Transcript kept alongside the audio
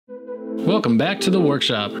Welcome back to the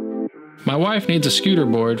workshop. My wife needs a scooter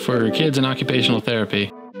board for her kids in occupational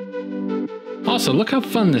therapy. Also, look how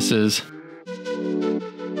fun this is.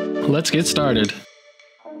 Let's get started.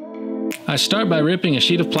 I start by ripping a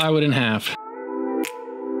sheet of plywood in half.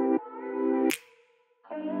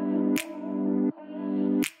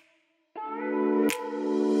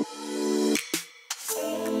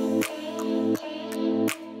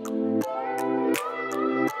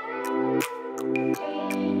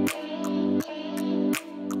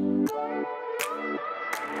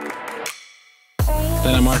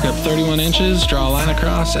 Then I mark up 31 inches, draw a line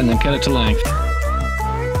across, and then cut it to length.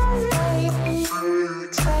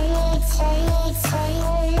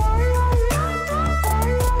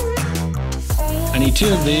 I need 2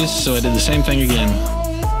 of these, so I did the same thing again.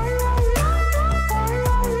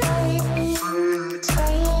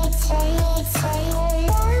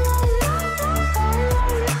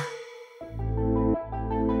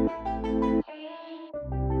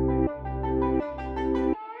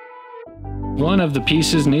 One of the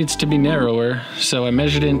pieces needs to be narrower, so I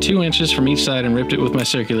measured in 2 inches from each side and ripped it with my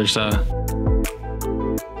circular saw.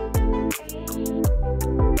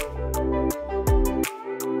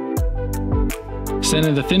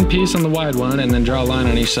 Center the thin piece on the wide one and then draw a line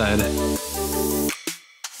on each side.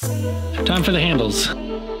 Time for the handles.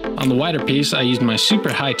 On the wider piece, I used my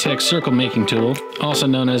super high-tech circle making tool, also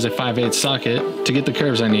known as a 5/8 socket, to get the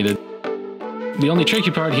curves I needed. The only tricky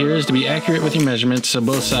part here is to be accurate with your measurements so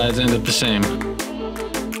both sides end up the same.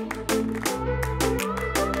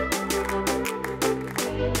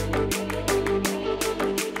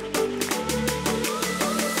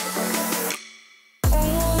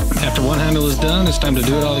 After one handle is done, it's time to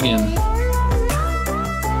do it all again.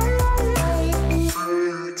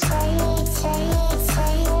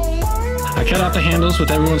 I cut out the handles with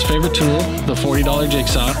everyone's favorite tool, the $40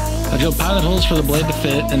 jigsaw. I drilled pilot holes for the blade to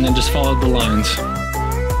fit and then just followed the lines.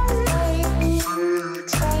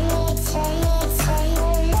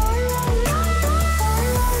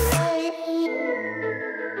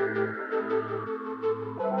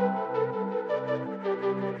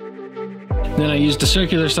 Then I used a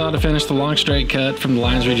circular saw to finish the long straight cut from the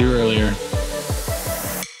lines we drew earlier.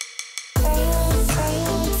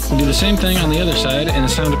 We do the same thing on the other side, and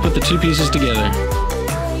it's time to put the 2 pieces together.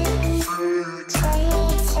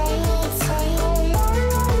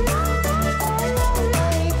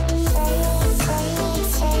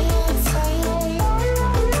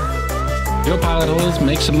 Drill pilot holes,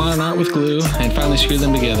 make some modern art with glue, and finally screw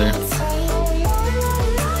them together.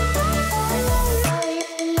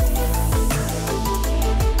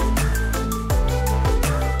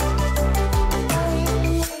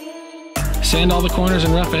 Sand all the corners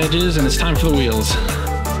and rough edges, and it's time for the wheels.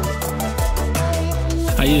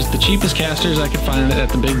 I used the cheapest casters I could find at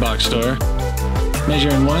the big box store. Measure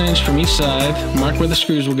in 1 inch from each side, mark where the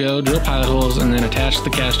screws will go, drill pilot holes, and then attach the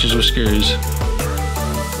casters with screws.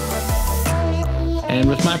 And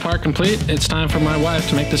with my part complete, it's time for my wife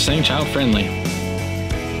to make this thing child-friendly.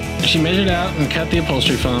 She measured out and cut the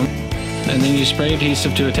upholstery foam, and then used spray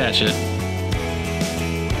adhesive to attach it.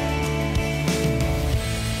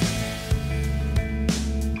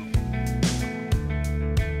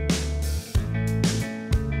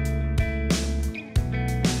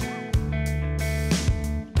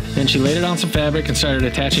 Then she laid it on some fabric and started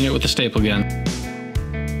attaching it with a staple gun.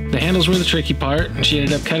 The handles were the tricky part, and she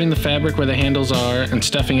ended up cutting the fabric where the handles are and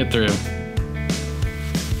stuffing it through.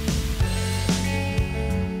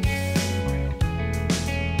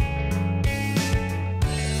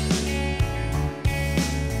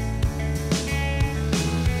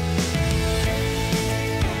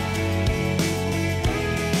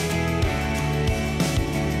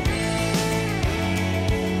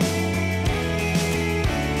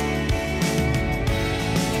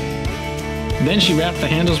 Then she wrapped the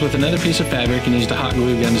handles with another piece of fabric and used a hot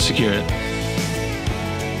glue gun to secure it.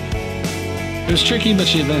 It was tricky, but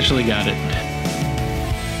she eventually got it.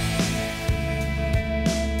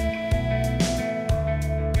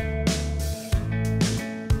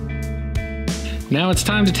 Now it's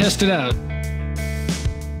time to test it out.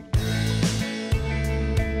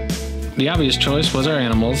 The obvious choice was our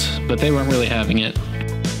animals, but they weren't really having it.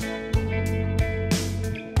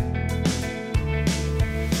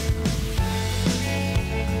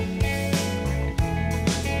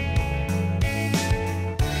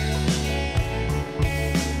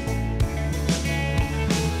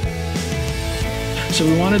 So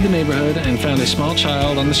we wandered the neighborhood and found a small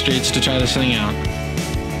child on the streets to try this thing out.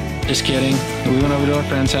 Just kidding. We went over to our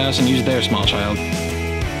friend's house and used their small child.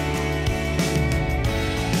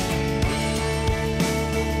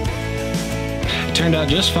 turned out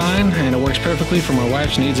just fine, and it works perfectly for my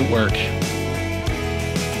wife's needs at work.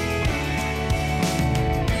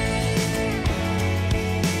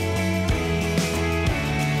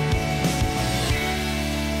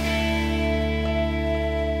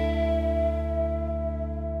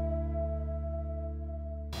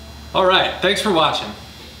 Alright, thanks for watching.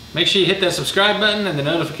 Make sure you hit that subscribe button and the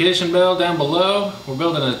notification bell down below. We're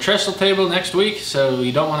building a trestle table next week, so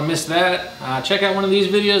you don't want to miss that. Check out one of these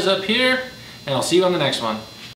videos up here, and I'll see you on the next one.